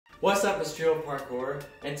What's up, it's Trio Parkour,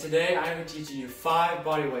 and today I'm going to be teaching you 5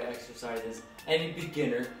 bodyweight exercises any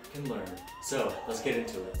beginner can learn. So, let's get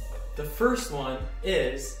into it. The first one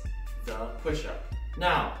is the push-up.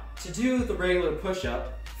 Now, to do the regular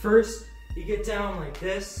push-up, first you get down like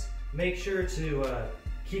this. Make sure to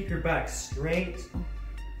keep your back straight,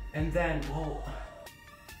 and then,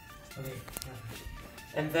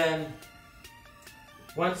 and then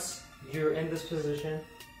once you're in this position,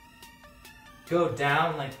 go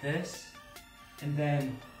down like this, and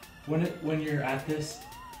then when you're at this,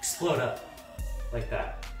 explode up like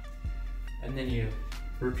that, and then you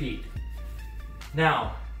repeat.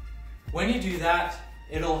 Now, when you do that,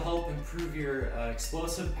 it'll help improve your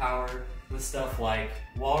explosive power with stuff like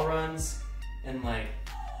wall runs and like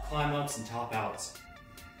climb ups and top outs.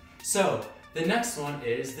 So the next one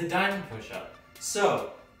is the diamond push-up.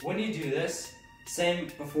 So when you do this, same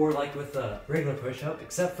before like with a regular push-up,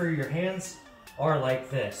 except for your hands are like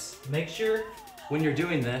this. Make sure when you're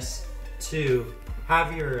doing this to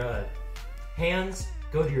have your hands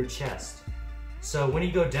go to your chest. So when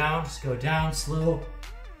you go down, just go down slow,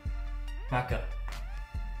 back up.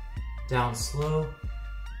 Down slow,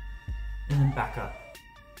 and then back up.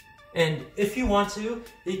 And if you want to,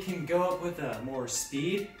 you can go up with more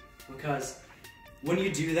speed, because when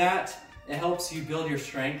you do that, it helps you build your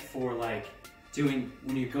strength for like doing,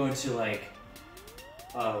 when you go into like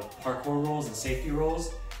parkour rolls and safety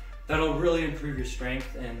rolls. That'll really improve your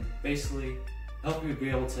strength and basically help you be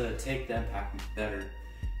able to take the impact better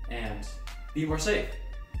and be more safe.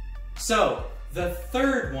 So the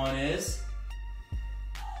third one is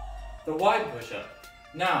the wide push-up.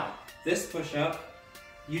 Now, this push-up,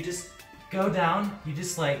 you just go down, you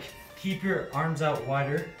just like keep your arms out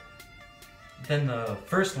wider than the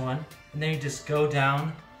first one, and then you just go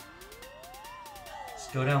down.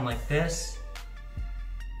 Just go down like this,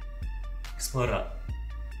 explode up.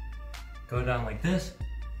 Go down like this,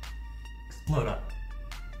 explode up.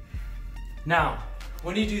 Now,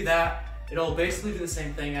 when you do that, it'll basically do the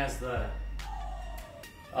same thing as the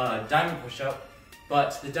diamond push-up,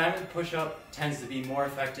 but the diamond push-up tends to be more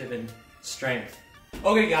effective in strength.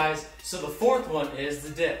 Okay guys, so the fourth one is the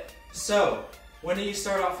dip. So, when you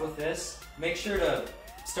start off with this, make sure to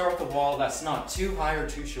start with a wall that's not too high or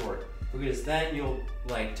too short, because then you'll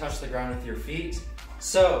like touch the ground with your feet.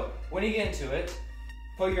 So, when you get into it,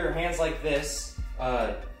 put your hands like this,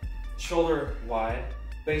 shoulder wide,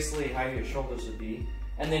 basically how your shoulders would be,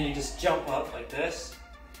 and then you just jump up like this,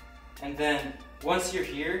 and then once you're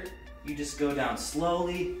here, you just go down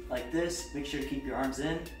slowly like this. Make sure to keep your arms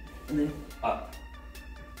in, and then up,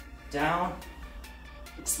 down,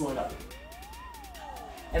 explode up.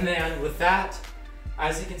 And then with that,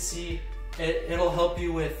 as you can see, it'll help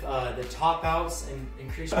you with the top outs and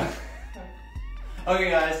increase.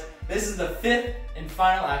 Okay guys, this is the 5th and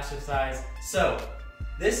final exercise. So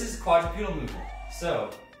this is quadrupedal movement.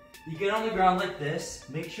 So you get on the ground like this.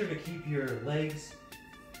 Make sure to keep your legs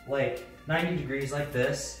like 90 degrees like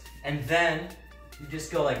this, and then you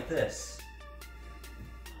just go like this,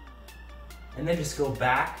 and then just go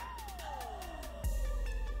back.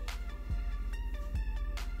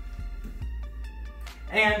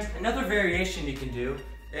 And another variation you can do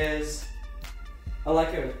is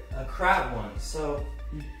like a crab one. So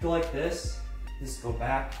you go like this, just go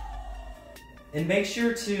back, and make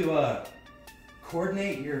sure to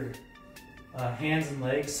coordinate your hands and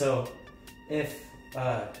legs. So if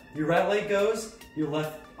your right leg goes, your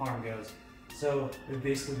left arm goes. So it would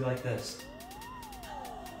basically be like this.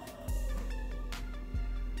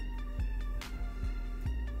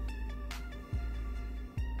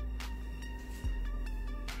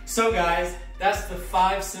 So guys, that's the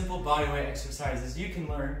 5 simple bodyweight exercises you can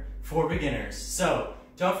learn for beginners. So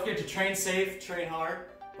don't forget to train safe, train hard.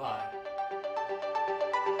 Bye.